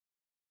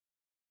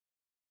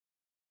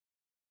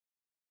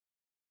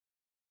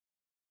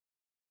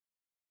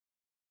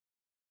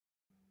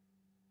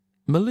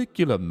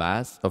Molecular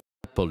mass of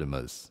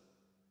polymers.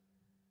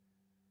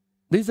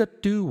 These are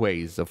two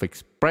ways of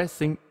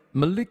expressing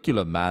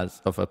molecular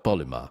mass of a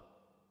polymer.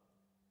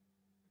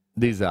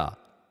 These are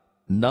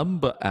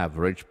number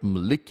average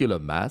molecular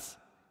mass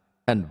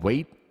and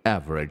weight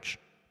average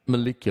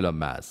molecular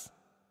mass.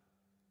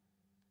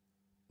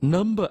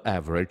 Number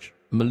average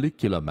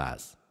molecular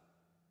mass.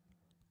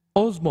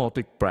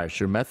 Osmotic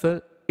pressure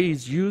method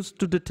is used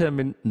to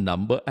determine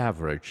number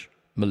average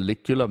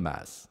molecular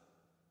mass.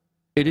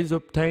 It is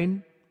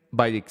obtained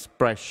by the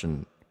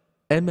expression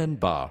Mn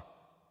bar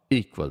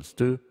equals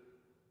to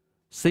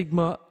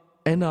sigma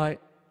Ni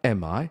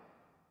Mi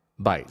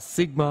by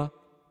sigma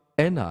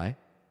Ni,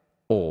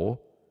 or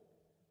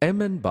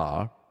Mn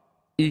bar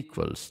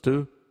equals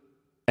to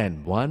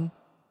N1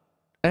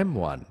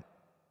 M1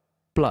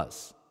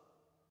 plus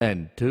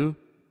N2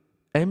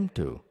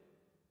 M2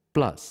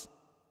 plus,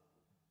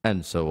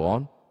 and so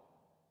on,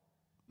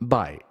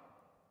 by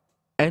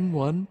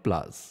N1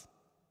 plus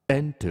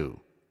N2,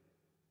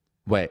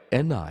 where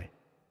Ni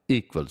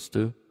equals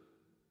to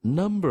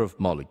number of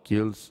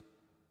molecules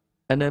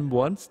and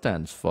M1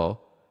 stands for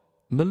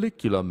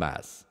molecular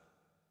mass.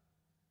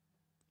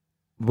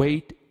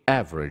 Weight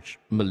average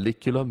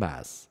molecular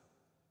mass.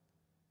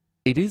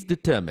 It is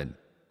determined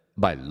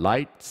by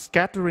light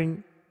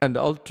scattering and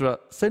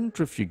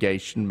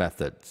ultracentrifugation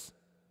methods.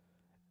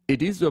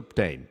 It is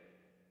obtained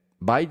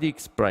by the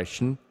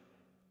expression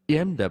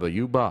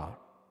Mw bar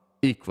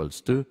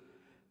equals to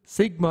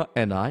sigma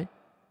Ni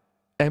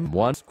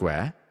M1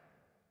 square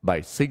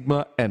by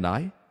sigma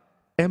Ni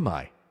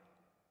Mi,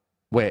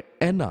 where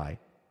Ni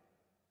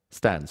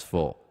stands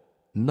for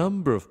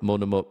number of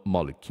monomer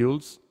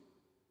molecules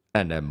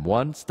and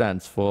M1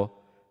 stands for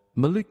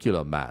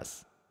molecular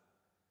mass.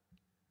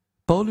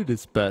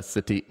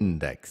 Polydispersity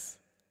index,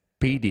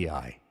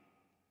 PDI.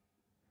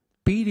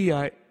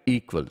 PDI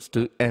equals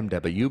to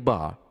Mw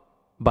bar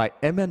by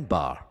Mn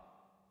bar.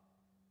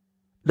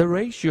 The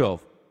ratio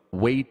of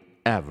weight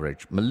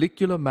average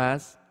molecular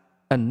mass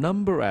and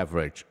number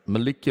average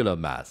molecular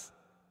mass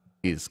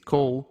is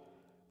called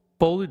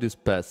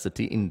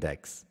polydispersity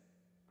index,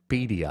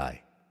 PDI.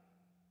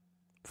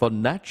 For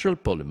natural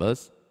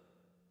polymers,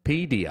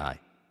 PDI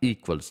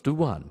equals to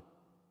 1.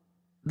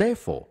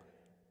 Therefore,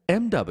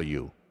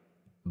 Mw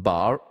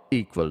bar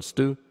equals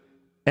to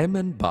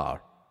Mn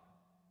bar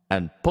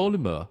and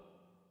polymer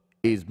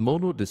is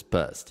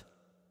monodispersed.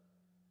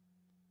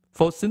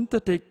 For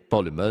synthetic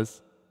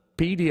polymers,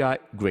 PDI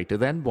greater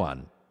than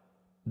 1.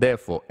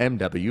 Therefore,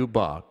 Mw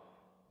bar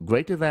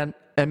greater than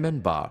Mn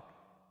bar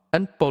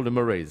and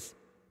polymer is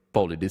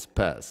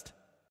polydispersed.